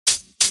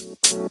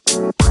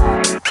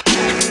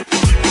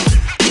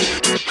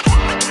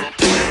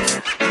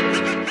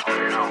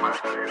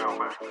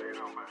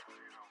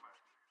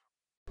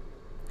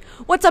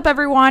What's up,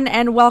 everyone,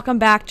 and welcome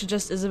back to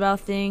Just Isabel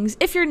Things.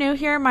 If you're new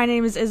here, my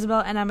name is Isabel,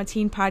 and I'm a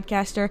teen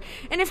podcaster.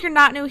 And if you're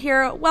not new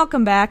here,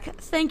 welcome back.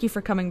 Thank you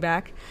for coming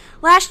back.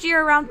 Last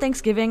year, around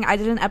Thanksgiving, I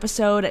did an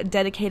episode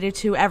dedicated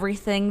to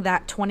everything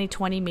that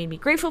 2020 made me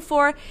grateful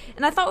for,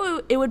 and I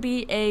thought it would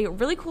be a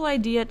really cool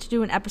idea to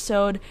do an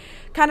episode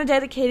kind of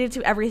dedicated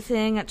to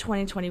everything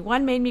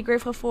 2021 made me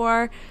grateful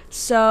for.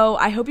 So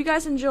I hope you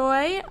guys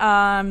enjoy.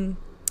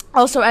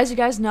 Also, as you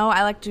guys know,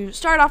 I like to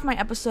start off my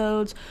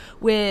episodes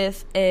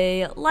with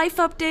a life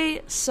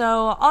update. So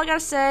all I gotta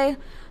say,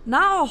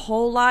 not a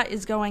whole lot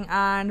is going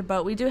on,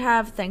 but we do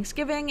have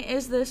Thanksgiving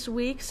is this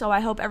week. So I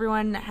hope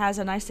everyone has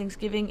a nice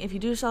Thanksgiving if you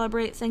do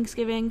celebrate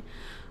Thanksgiving.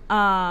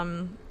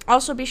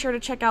 Also, be sure to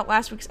check out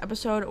last week's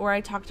episode where I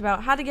talked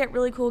about how to get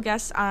really cool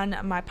guests on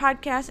my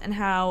podcast and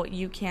how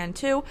you can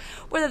too,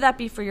 whether that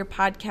be for your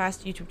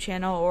podcast, YouTube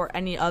channel, or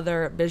any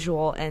other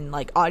visual and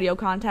audio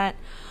content.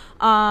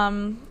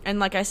 And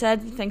like I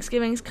said,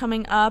 Thanksgiving's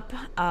coming up.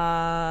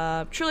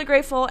 Truly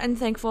grateful and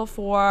thankful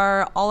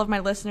for all of my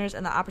listeners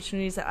and the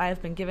opportunities that I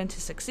have been given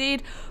to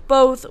succeed,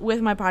 both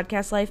with my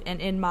podcast life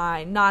and in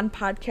my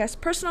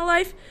non-podcast personal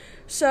life.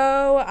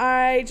 So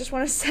I just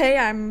want to say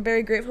I'm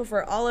very grateful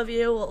for all of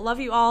you.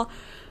 Love you all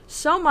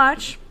so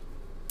much.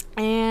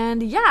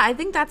 And yeah, I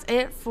think that's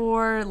it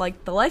for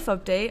the life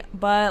update,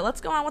 but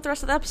let's go on with the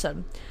rest of the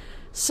episode.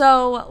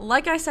 So,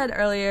 like I said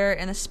earlier,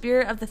 in the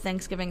spirit of the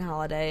Thanksgiving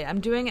holiday,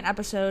 I'm doing an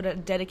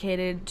episode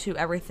dedicated to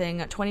everything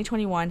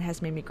 2021 has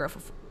made me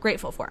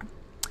grateful for.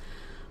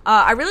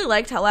 I really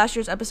liked how last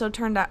year's episode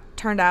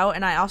turned out,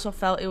 and I also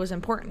felt it was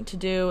important to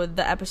do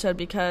the episode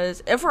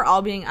because, if we're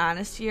all being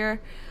honest here,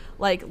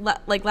 like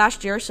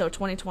last year, so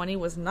 2020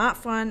 was not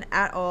fun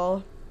at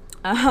all.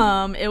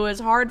 It was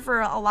hard for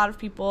a lot of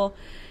people,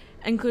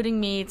 including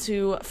me,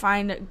 to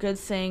find good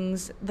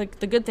things, the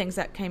good things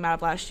that came out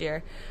of last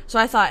year. So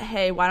I thought,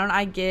 hey, why don't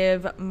I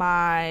give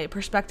my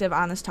perspective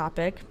on this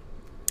topic?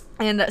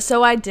 And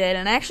so I did,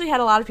 and I actually had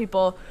a lot of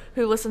people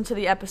who listened to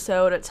the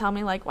episode tell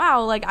me,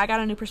 wow, I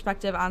got a new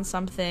perspective on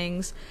some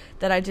things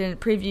that I didn't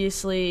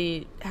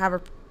previously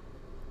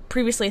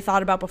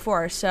thought about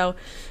before. So,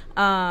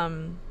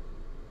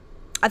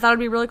 I thought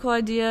it'd be a really cool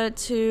idea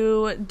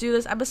to do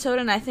this episode,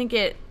 and I think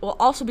it will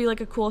also be a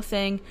cool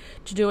thing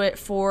to do it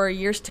for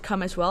years to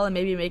come as well, and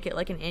maybe make it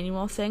an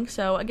annual thing.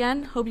 So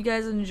again, hope you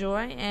guys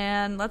enjoy,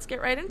 and let's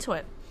get right into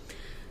it.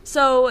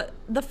 So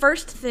the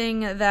first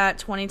thing that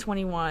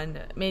 2021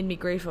 made me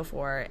grateful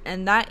for,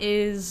 and that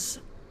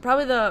is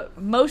probably the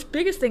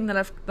biggest thing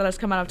that has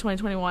come out of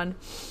 2021,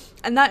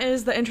 and that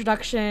is the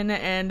introduction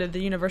and the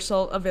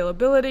universal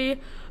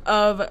availability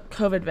of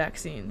COVID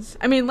vaccines.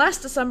 I mean,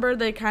 last December,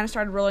 they kind of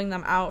started rolling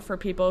them out for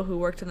people who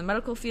worked in the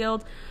medical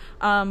field,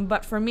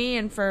 but for me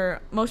and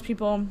for most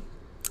people,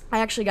 I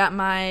actually got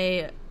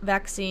my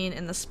vaccine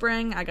in the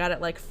spring. I got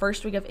it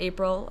first week of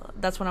April.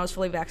 That's when I was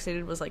fully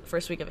vaccinated, was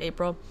first week of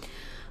April.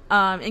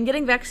 And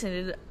getting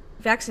vaccinated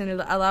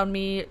allowed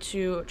me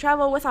to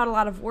travel without a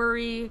lot of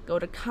worry, go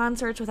to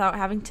concerts without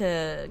having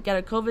to get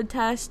a COVID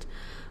test.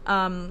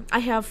 I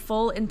have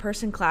full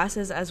in-person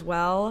classes as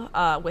well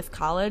with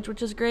college,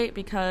 which is great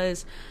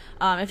because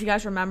if you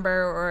guys remember,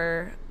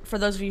 or for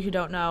those of you who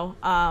don't know,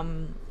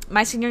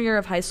 my senior year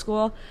of high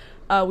school,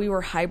 we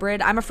were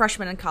hybrid. I'm a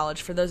freshman in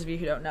college, for those of you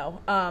who don't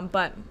know.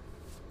 But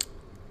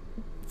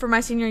for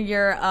my senior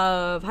year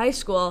of high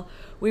school,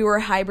 we were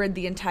hybrid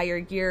the entire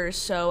year,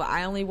 so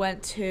I only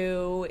went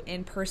to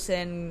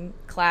in-person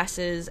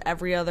classes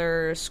every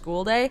other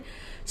school day.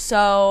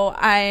 So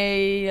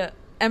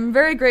I'm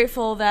very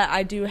grateful that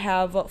I do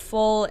have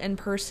full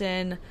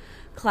in-person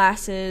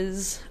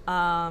classes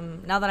now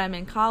that I'm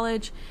in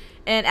college.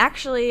 And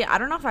actually, I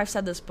don't know if I've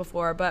said this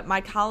before, but my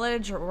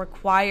college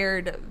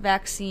requires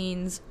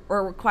vaccines,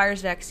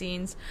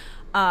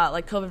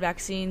 COVID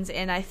vaccines,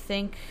 and I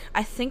think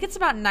it's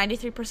about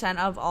 93%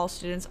 of all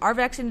students are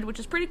vaccinated, which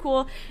is pretty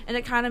cool, and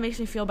it kind of makes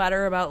me feel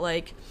better about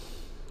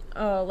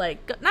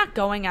not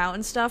going out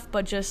and stuff,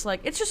 but just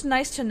it's just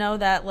nice to know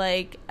that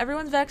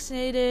everyone's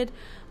vaccinated.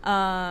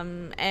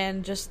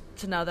 And just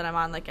to know that I'm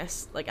on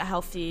a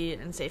healthy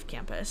and safe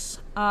campus.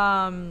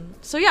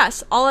 So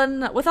yes,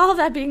 with all of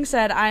that being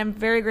said, I am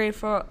very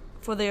grateful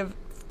for the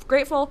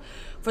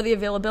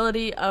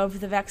availability of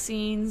the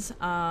vaccines.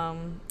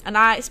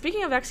 And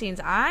speaking of vaccines,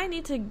 I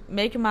need to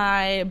make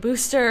my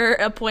booster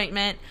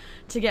appointment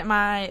to get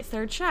my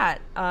third shot.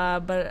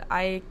 But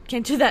I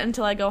can't do that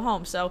until I go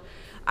home. So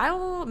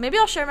I'll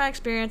share my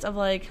experience of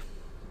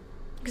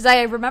because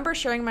I remember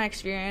sharing my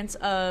experience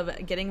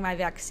of getting my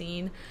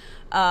vaccine,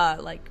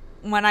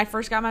 when I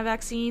first got my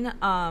vaccine.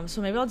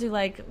 So maybe I'll do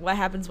what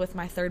happens with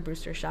my third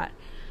booster shot.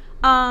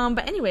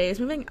 But anyways,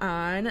 moving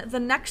on. The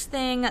next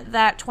thing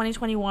that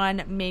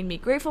 2021 made me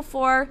grateful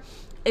for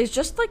is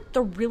just like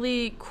the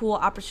really cool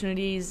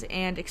opportunities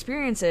and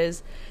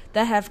experiences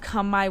that have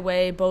come my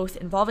way, both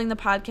involving the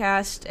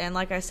podcast and,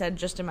 like I said,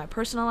 just in my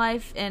personal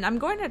life. And I'm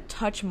going to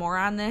touch more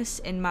on this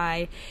in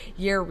my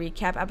year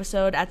recap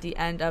episode at the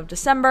end of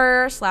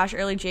December /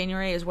 early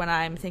January is when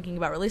I'm thinking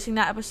about releasing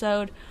that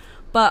episode.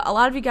 But a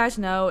lot of you guys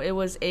know it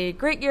was a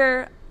great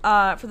year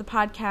for the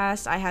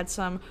podcast. I had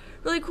some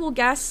really cool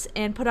guests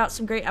and put out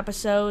some great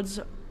episodes.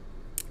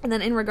 And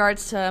then in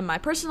regards to my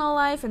personal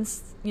life and,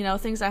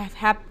 things that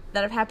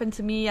have happened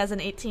to me as an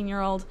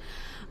 18-year-old,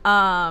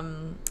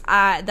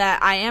 that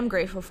I am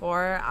grateful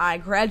for. I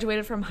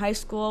graduated from high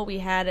school. We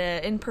had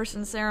an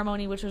in-person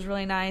ceremony, which was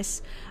really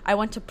nice. I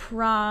went to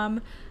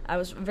prom. I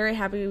was very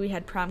happy we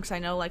had prom because I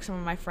know, some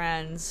of my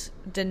friends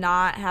did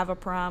not have a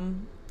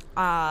prom.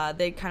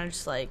 They kind of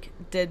just,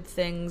 did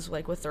things,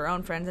 with their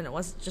own friends, and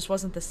it just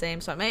wasn't the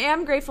same. So I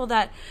am grateful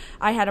that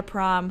I had a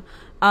prom.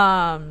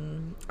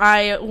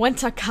 I went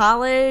to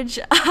college,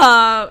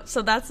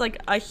 so that's,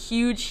 a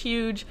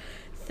huge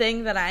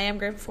thing that I am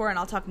grateful for, and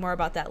I'll talk more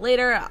about that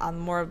later.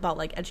 More about,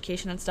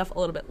 education and stuff a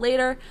little bit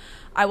later.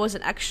 I was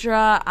an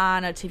extra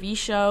on a TV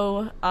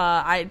show.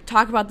 I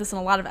talk about this in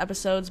a lot of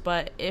episodes,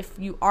 but if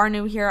you are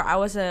new here,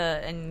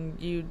 and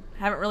you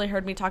haven't really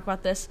heard me talk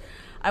about this,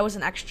 I was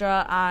an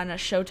extra on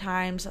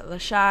Showtime's The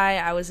Chi.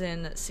 I was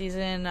in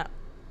season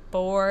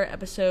 4,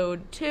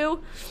 episode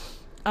 2.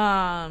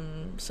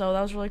 So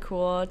that was really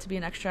cool to be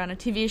an extra on a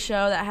TV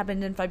show that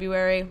happened in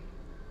February.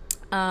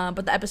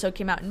 But the episode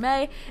came out in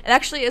May. And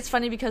actually, it's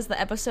funny because the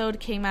episode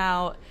came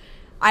out,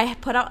 I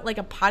put out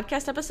a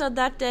podcast episode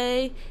that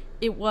day.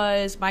 It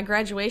was my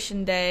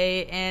graduation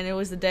day, and it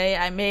was the day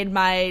I made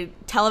my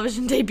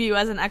television debut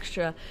as an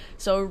extra.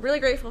 So really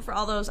grateful for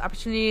all those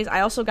opportunities. I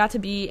also got to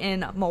be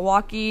in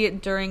Milwaukee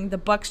during the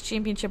Bucks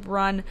championship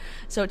run.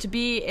 So to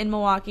be in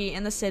Milwaukee,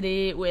 in the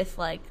city, with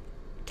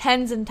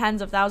tens and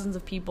tens of thousands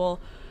of people,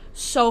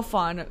 so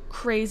fun,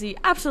 crazy,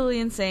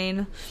 absolutely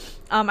insane.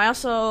 I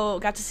also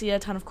got to see a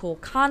ton of cool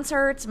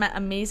concerts, met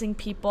amazing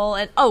people.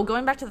 And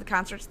going back to the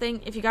concerts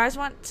thing, if you guys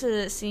want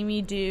to see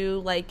me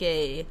do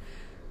a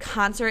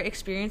concert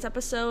experience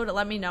episode,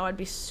 let me know. I'd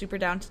be super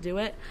down to do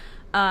it.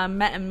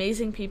 Met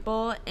amazing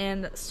people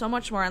and so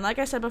much more. And like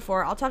I said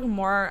before, I'll talk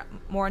more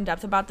in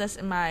depth about this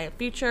in my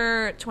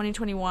future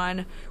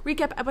 2021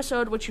 recap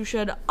episode, which you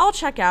should all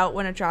check out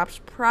when it drops.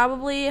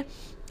 Probably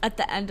at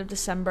the end of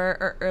December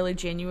or early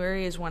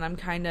January is when I'm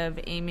kind of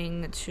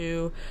aiming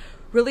to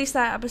release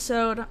that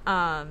episode.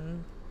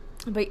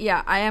 But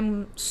yeah, I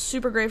am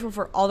super grateful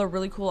for all the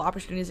really cool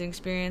opportunities and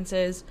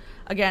experiences.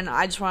 Again,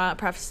 I just want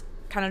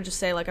to just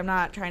say, I'm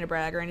not trying to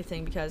brag or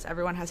anything, because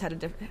everyone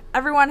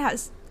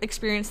has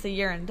experienced the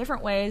year in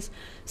different ways,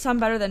 some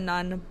better than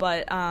none.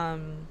 But I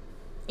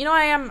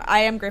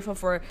am grateful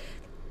for,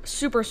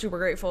 super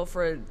grateful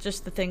for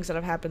just the things that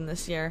have happened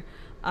this year.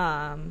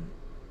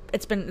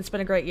 It's been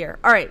a great year.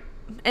 All right,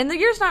 and the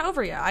year's not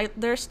over yet. I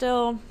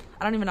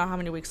don't even know how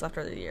many weeks left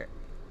are the year.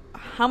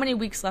 How many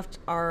weeks left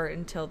are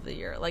until the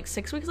year?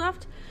 6 weeks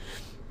left?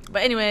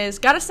 But anyways,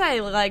 gotta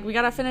say, we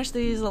gotta finish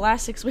the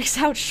last 6 weeks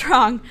out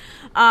strong.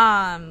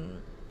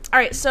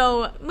 Alright,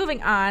 so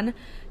moving on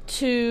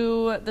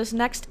to this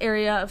next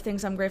area of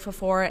things I'm grateful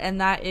for, and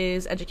that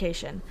is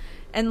education.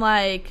 And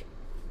now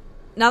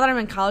that I'm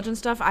in college and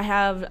stuff, I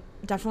have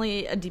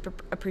definitely a deeper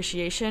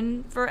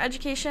appreciation for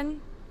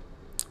education.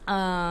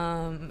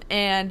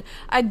 And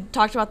I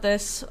talked about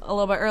this a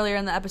little bit earlier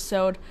in the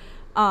episode.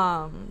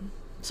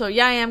 So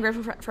yeah, I am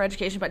grateful for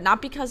education, but not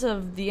because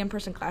of the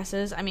in-person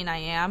classes. I mean, I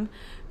am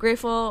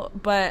grateful,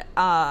 but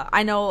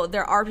I know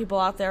there are people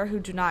out there who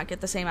do not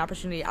get the same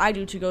opportunity I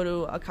do to go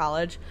to a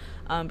college,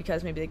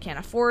 because maybe they can't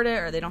afford it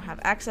or they don't have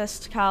access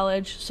to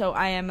college. So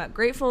I am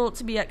grateful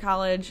to be at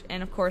college,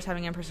 and of course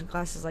having in-person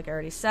classes, like I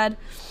already said.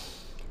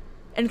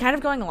 And kind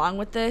of going along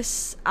with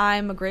this,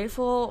 I'm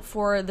grateful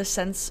for the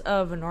sense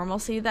of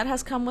normalcy that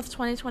has come with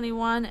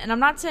 2021. And I'm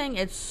not saying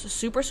it's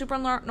super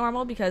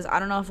normal, because I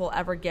don't know if we'll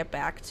ever get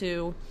back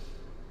to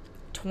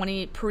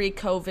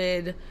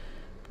pre-COVID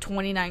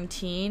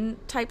 2019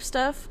 type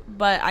stuff.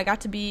 But I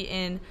got to be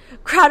in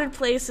crowded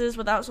places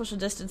without social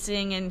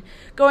distancing, and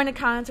going to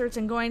concerts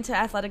and going to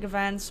athletic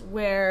events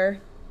where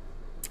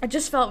it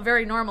just felt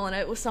very normal. And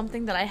it was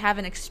something that I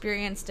haven't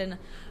experienced in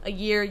a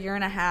year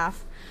and a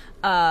half.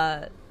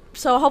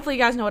 So hopefully you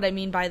guys know what I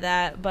mean by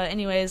that. But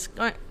anyways,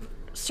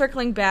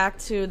 circling back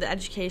to the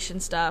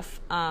education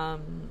stuff, I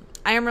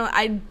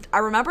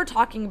remember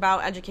talking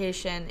about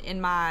education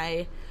in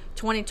my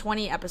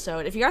 2020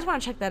 episode. If you guys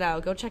want to check that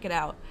out, go check it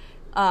out.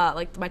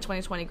 My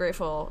 2020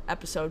 grateful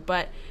episode.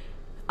 But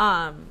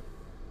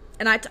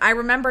and I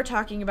remember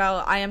talking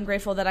about, I am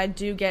grateful that I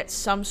do get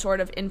some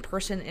sort of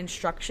in-person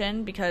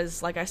instruction,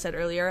 because like I said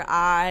earlier,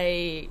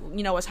 I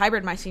was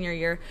hybrid my senior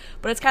year.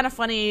 But it's kind of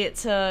funny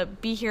to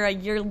be here a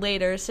year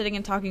later sitting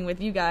and talking with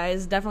you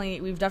guys.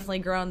 We've definitely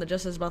grown the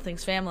Just Isabel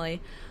Things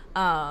family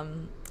a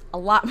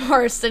lot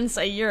more since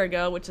a year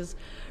ago, which is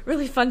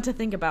really fun to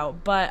think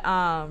about. But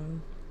now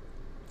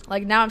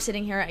I'm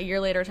sitting here a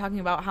year later talking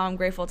about how I'm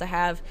grateful to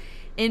have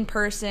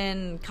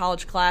in-person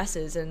college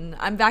classes, and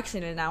I'm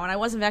vaccinated now, and I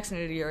wasn't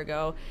vaccinated a year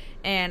ago,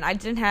 and I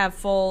didn't have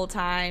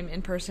full-time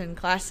in-person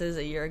classes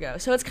a year ago.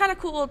 So it's kind of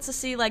cool to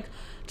see, like,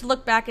 to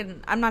look back,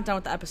 and I'm not done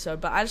with the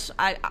episode, but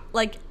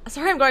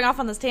sorry I'm going off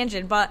on this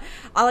tangent, but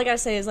all I gotta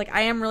say is, like,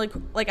 I am really,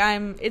 like,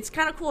 it's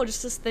kind of cool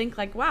just to think,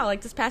 like, wow,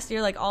 like, this past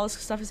year, like, all this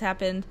stuff has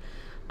happened,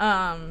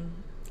 and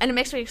it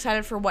makes me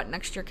excited for what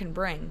next year can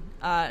bring.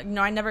 I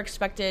never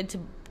expected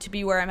to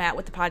be where I'm at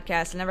with the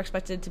podcast. I never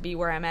expected to be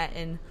where I'm at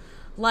in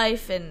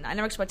life, and I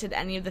never expected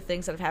any of the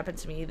things that have happened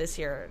to me this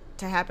year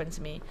to happen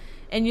to me.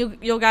 And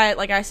you'll guys,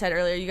 like I said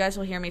earlier, you guys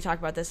will hear me talk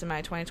about this in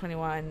my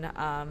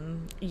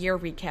 2021 year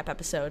recap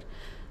episode.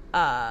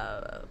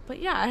 But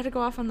yeah, I had to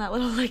go off on that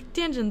little, like,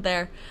 tangent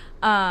there.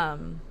 So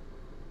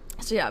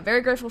yeah,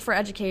 very grateful for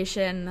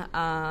education,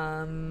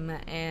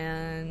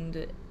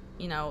 and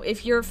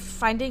if you're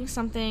finding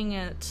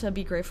something to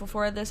be grateful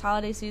for this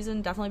holiday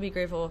season, definitely be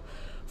grateful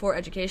for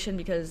education,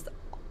 because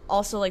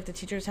also, like, the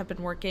teachers have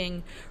been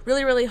working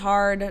really, really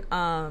hard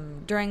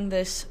during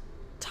this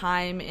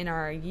time in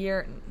our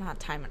year,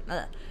 time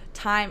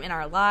in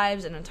our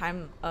lives, and a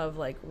time of,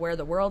 like, where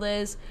the world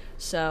is.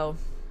 So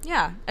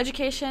yeah,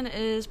 education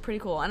is pretty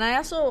cool. And I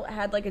also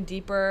had, like, a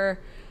deeper,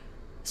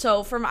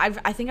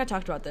 I think I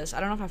talked about this. I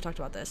don't know if I've talked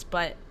about this,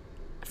 but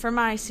for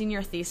my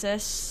senior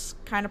thesis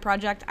kind of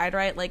project, I'd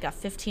write, like, a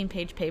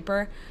 15-page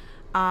paper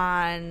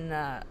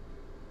on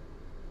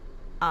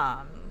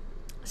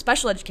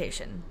special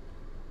education.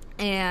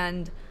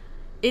 And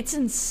it's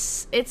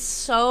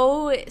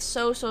so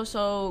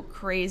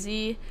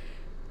crazy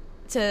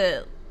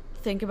to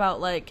think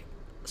about, like,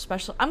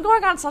 I'm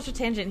going on such a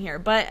tangent here,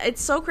 but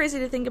it's so crazy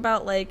to think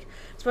about, like,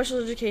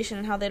 special education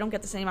and how they don't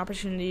get the same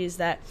opportunities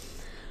that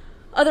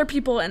other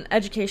people in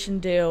education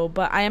do.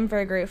 But I am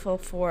very grateful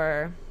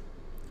for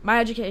my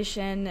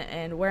education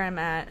and where I'm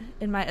at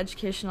in my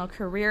educational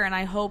career, and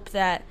I hope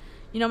that,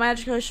 my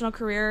educational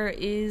career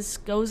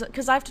goes,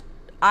 because I've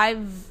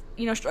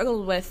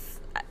struggled with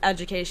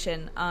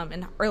education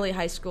in early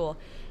high school,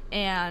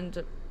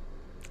 and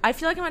I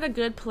feel like I'm at a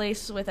good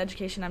place with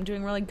education. I'm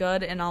doing really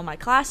good in all my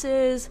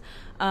classes.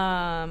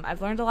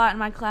 I've learned a lot in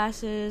my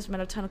classes,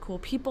 met a ton of cool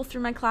people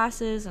through my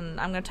classes,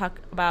 and I'm going to talk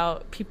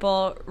about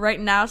people right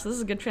now, so this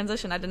is a good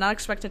transition. I did not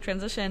expect to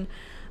transition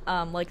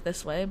like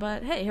this way,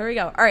 but hey, here we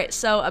go. All right,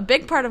 so a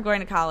big part of going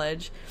to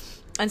college,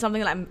 and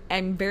something that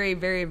I'm very,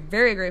 very,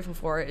 very grateful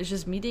for, is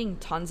just meeting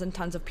tons and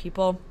tons of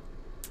people.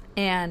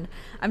 And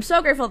I'm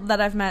so grateful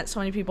that I've met so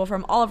many people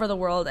from all over the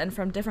world and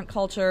from different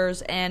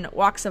cultures and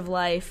walks of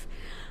life.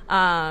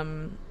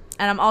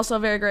 And I'm also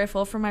very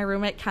grateful for my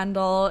roommate,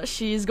 Kendall.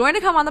 She's going to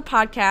come on the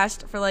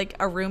podcast for, like,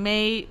 a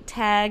roommate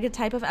tag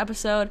type of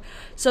episode,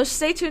 so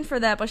stay tuned for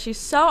that. But she's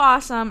so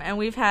awesome, and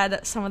we've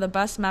had some of the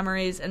best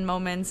memories and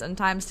moments and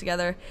times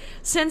together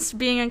since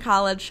being in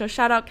college, so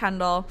shout out,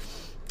 Kendall.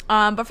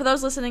 But for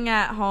those listening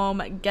at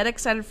home, get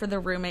excited for the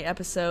roommate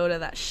episode.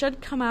 That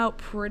should come out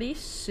pretty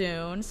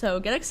soon, so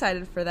get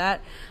excited for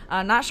that.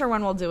 Not sure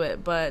when we'll do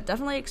it, but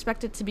definitely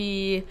expect it to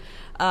be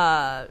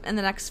in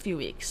the next few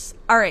weeks.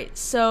 All right,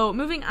 so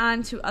moving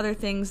on to other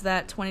things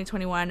that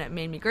 2021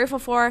 made me grateful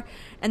for,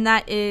 and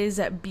that is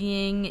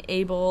being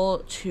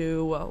able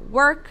to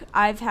work.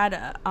 I've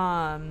had,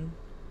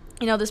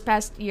 this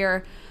past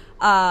year,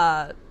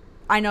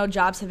 I know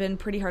jobs have been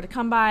pretty hard to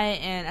come by,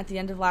 and at the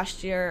end of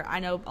last year, I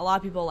know a lot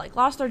of people, like,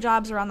 lost their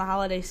jobs around the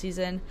holiday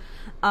season.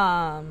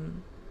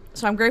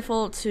 So I'm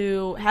grateful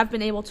to have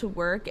been able to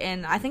work,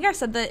 and I think I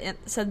said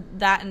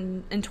that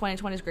in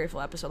 2020's grateful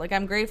episode. Like,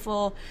 I'm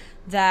grateful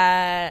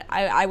that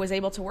I was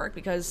able to work,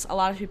 because a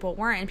lot of people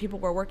weren't, and people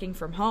were working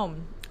from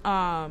home.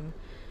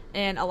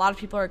 And a lot of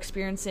people are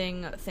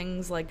experiencing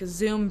things like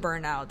Zoom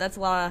burnout.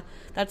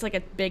 That's like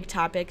a big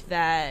topic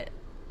that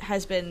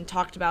has been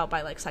talked about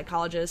by, like,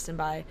 psychologists and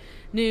by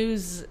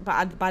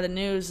the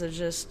news. Is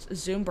just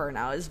Zoom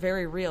burnout is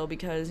very real,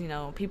 because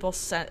people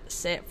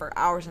sit for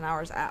hours and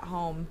hours at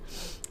home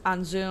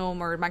on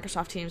Zoom or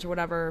Microsoft Teams or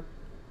whatever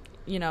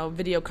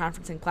video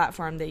conferencing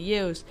platform they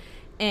use.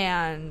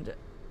 And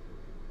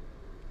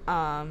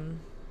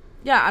I'm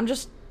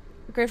just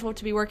grateful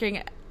to be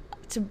working,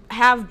 to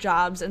have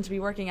jobs, and to be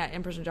working at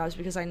in-person jobs,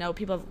 because I know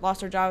people have lost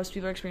their jobs,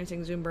 people are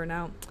experiencing Zoom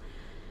burnout.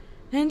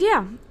 And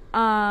yeah,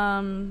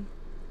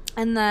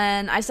 and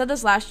then I said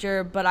this last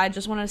year, but I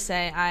just want to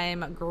say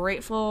I'm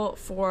grateful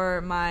for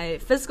my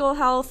physical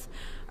health,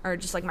 or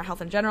just, like, my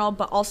health in general,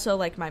 but also,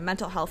 like, my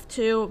mental health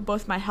too.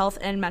 Both my health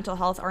and mental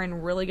health are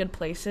in really good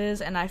places,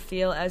 and I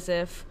feel as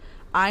if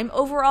I'm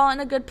overall in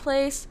a good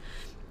place,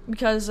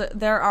 because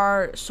there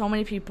are so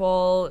many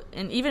people,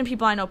 and even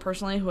people I know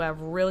personally, who have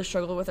really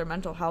struggled with their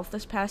mental health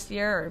this past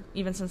year, or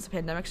even since the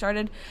pandemic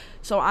started.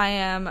 So I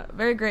am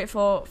very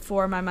grateful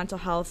for my mental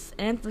health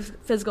and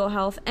physical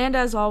health. And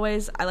as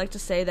always, I like to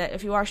say that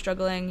if you are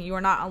struggling, you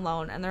are not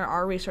alone, and there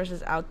are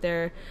resources out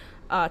there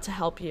to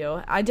help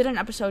you. I did an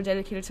episode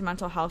dedicated to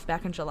mental health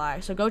back in July,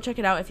 so go check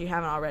it out if you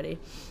haven't already.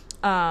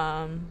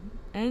 And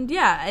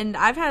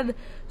I've had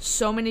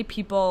so many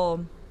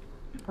people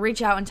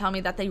reach out and tell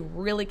me that they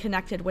really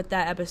connected with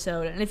that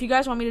episode. And if you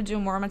guys want me to do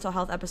more mental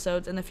health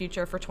episodes in the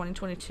future for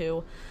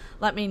 2022,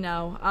 let me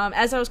know.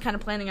 As I was kind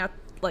of planning out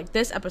like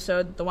this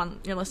episode, the one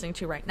you're listening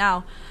to right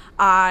now,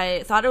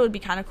 I thought it would be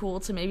kind of cool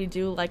to maybe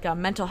do like a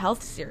mental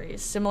health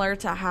series, similar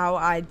to how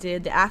I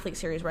did the athlete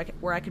series,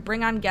 where I could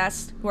bring on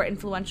guests who are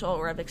influential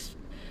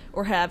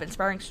or have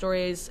inspiring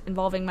stories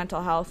involving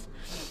mental health,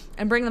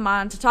 and bring them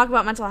on to talk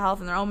about mental health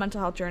and their own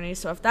mental health journeys.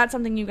 So if that's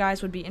something you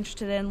guys would be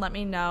interested in, let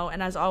me know.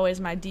 And as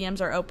always, my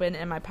DMs are open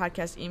and my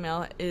podcast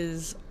email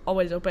is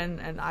always open,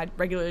 and I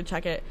regularly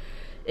check it.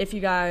 If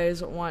you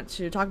guys want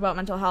to talk about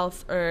mental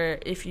health, or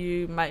if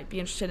you might be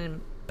interested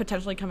in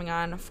potentially coming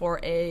on for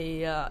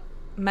I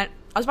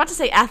was about to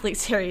say athlete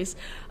series.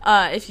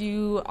 If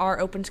you are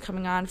open to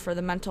coming on for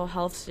the mental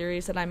health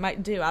series that I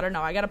might do, I don't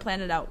know. I got to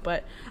plan it out,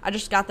 but I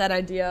just got that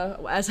idea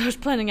as I was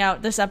planning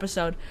out this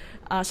episode.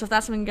 So if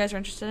that's something you guys are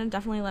interested in,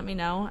 definitely let me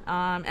know.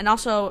 And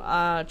also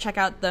check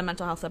out the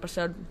mental health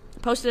episode.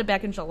 Posted it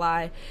back in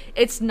July.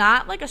 It's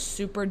not like a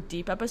super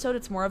deep episode.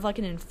 It's more of like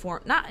an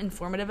not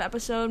informative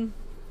episode.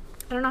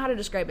 I don't know how to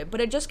describe it,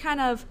 but it just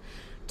kind of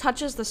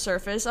touches the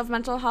surface of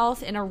mental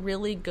health in a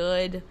really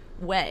good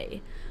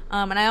way.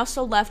 And I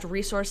also left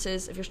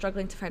resources, if you're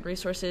struggling to find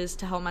resources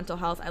to help mental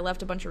health, I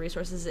left a bunch of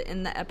resources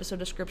in the episode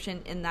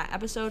description in that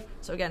episode.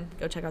 So again,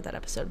 go check out that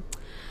episode.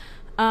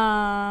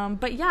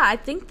 But yeah, I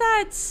think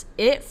that's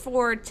it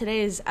for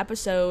today's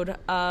episode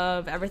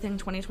of Everything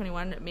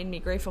 2021 Made Me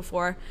Grateful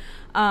For.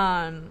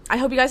 I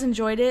hope you guys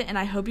enjoyed it, and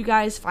I hope you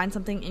guys find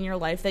something in your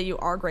life that you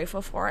are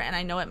grateful for. And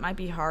I know it might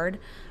be hard.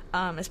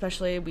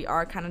 Especially we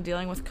are kind of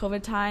dealing with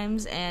COVID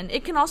times, and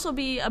it can also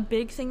be a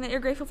big thing that you're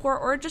grateful for,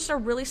 or just a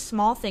really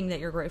small thing that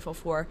you're grateful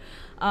for.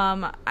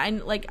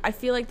 I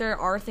feel like there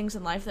are things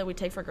in life that we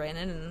take for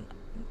granted, and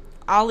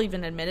I'll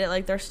even admit it,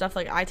 like there's stuff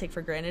like I take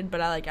for granted, but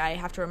I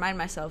have to remind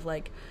myself,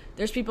 like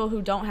there's people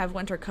who don't have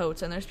winter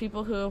coats, and there's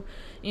people who,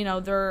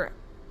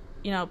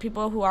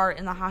 people who are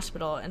in the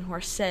hospital and who are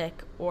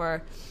sick,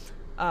 or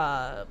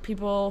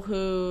people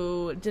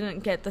who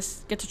didn't get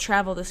to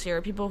travel this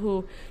year, people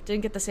who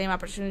didn't get the same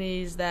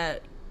opportunities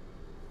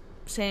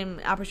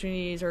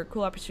or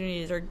cool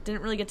opportunities, or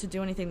didn't really get to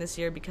do anything this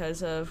year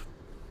because of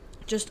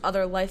just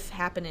other life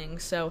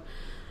happenings. So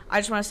I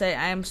just want to say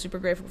I am super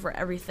grateful for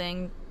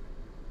everything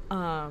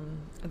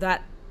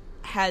that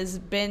has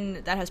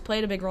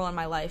played a big role in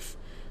my life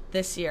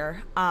this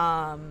year.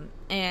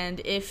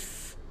 And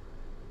if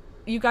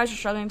you guys are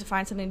struggling to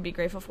find something to be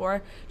grateful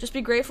for, just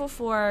be grateful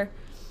for,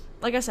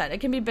 like I said, it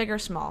can be big or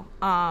small.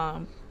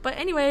 But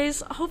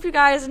anyways, I hope you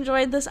guys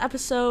enjoyed this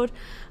episode.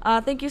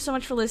 Thank you so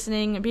much for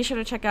listening. Be sure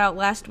to check out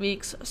last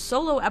week's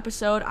solo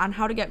episode on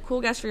how to get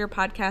cool guests for your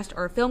podcast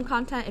or film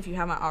content if you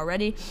haven't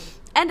already.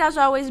 And as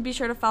always, be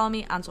sure to follow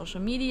me on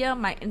social media.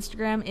 My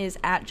Instagram is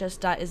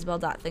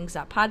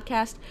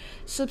 @just.isabel.things.podcast.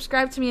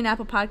 Subscribe to me on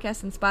Apple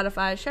Podcasts and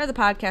Spotify. Share the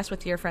podcast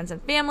with your friends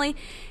and family.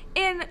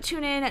 And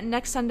tune in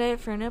next Sunday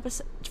for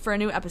a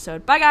new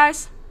episode. Bye,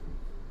 guys.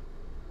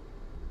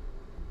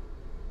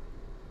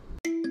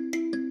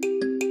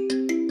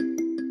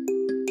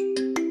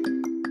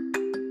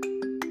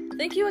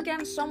 Thank you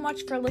again so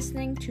much for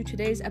listening to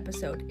today's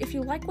episode. If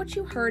you like what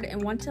you heard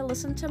and want to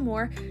listen to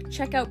more,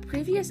 check out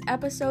previous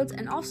episodes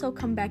and also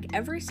come back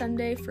every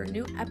Sunday for a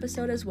new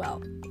episode as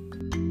well.